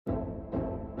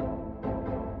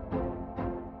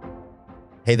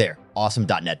Hey there,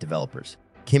 awesome.net developers.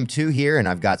 Kim2 here, and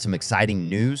I've got some exciting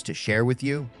news to share with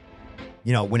you.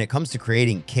 When it comes to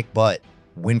creating kick-butt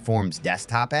WinForms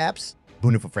desktop apps,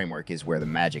 Bunifu Framework is where the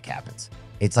magic happens.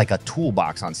 It's like a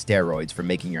toolbox on steroids for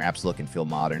making your apps look and feel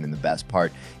modern, and the best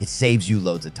part, it saves you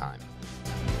loads of time.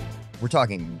 We're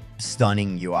talking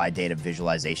stunning UI data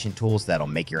visualization tools that'll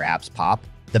make your apps pop.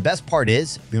 The best part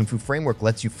is, Bunifu Framework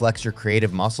lets you flex your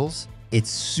creative muscles. It's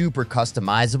super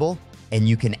customizable, and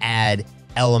you can add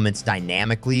elements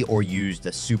dynamically or use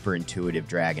the super intuitive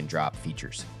drag and drop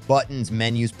features. Buttons,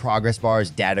 menus, progress bars,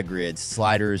 data grids,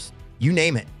 sliders, you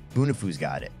name it, Bunifu's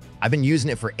got it. I've been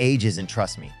using it for ages, and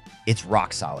trust me, it's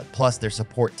rock solid. Plus their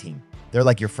support team. They're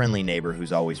like your friendly neighbor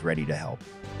who's always ready to help.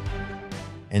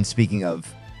 And speaking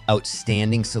of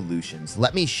outstanding solutions,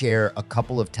 let me share a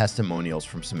couple of testimonials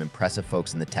from some impressive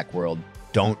folks in the tech world.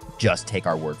 Don't just take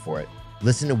our word for it.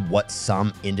 Listen to what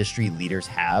some industry leaders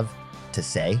have to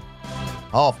say.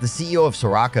 The CEO of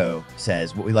Sirocco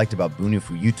says, what we liked about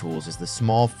Bunifu U-Tools is the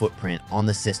small footprint on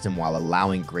the system while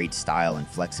allowing great style and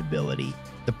flexibility.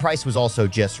 The price was also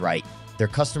just right. Their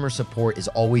customer support is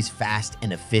always fast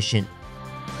and efficient.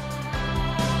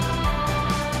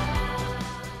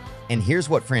 And here's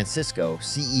what Francisco,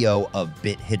 CEO of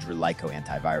Bit-Hidrolyco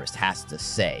Antivirus, has to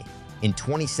say. In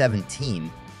 2017,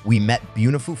 we met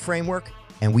Bunifu Framework,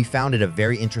 and we found it a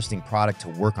very interesting product to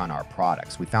work on our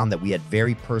products. We found that we had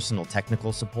very personal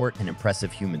technical support and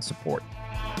impressive human support.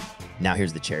 Now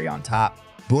here's the cherry on top.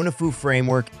 Bunifu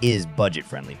Framework is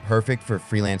budget-friendly, perfect for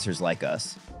freelancers like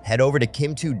us. Head over to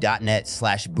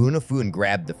kim2.net/Bunifu and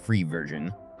grab the free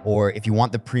version. Or if you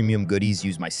want the premium goodies,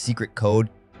 use my secret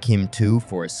code, KIM2,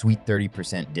 for a sweet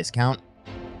 30% discount.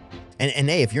 And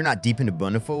hey, if you're not deep into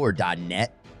Bunifu or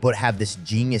 .net, but have this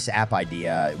genius app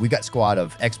idea, we've got a squad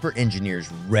of expert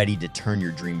engineers ready to turn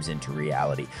your dreams into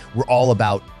reality. We're all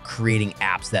about creating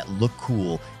apps that look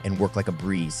cool and work like a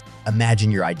breeze.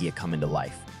 Imagine your idea coming to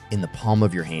life in the palm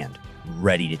of your hand,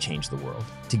 ready to change the world.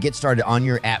 To get started on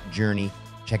your app journey,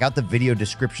 check out the video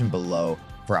description below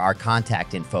for our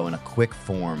contact info and a quick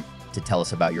form to tell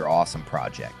us about your awesome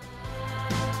project.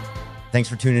 Thanks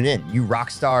for tuning in. You rock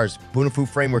stars. Bunifu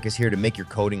Framework is here to make your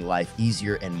coding life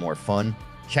easier and more fun.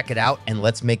 Check it out, and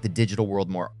let's make the digital world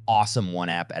more awesome, one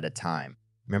app at a time.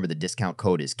 Remember, the discount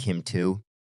code is KIM2.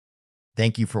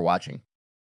 Thank you for watching.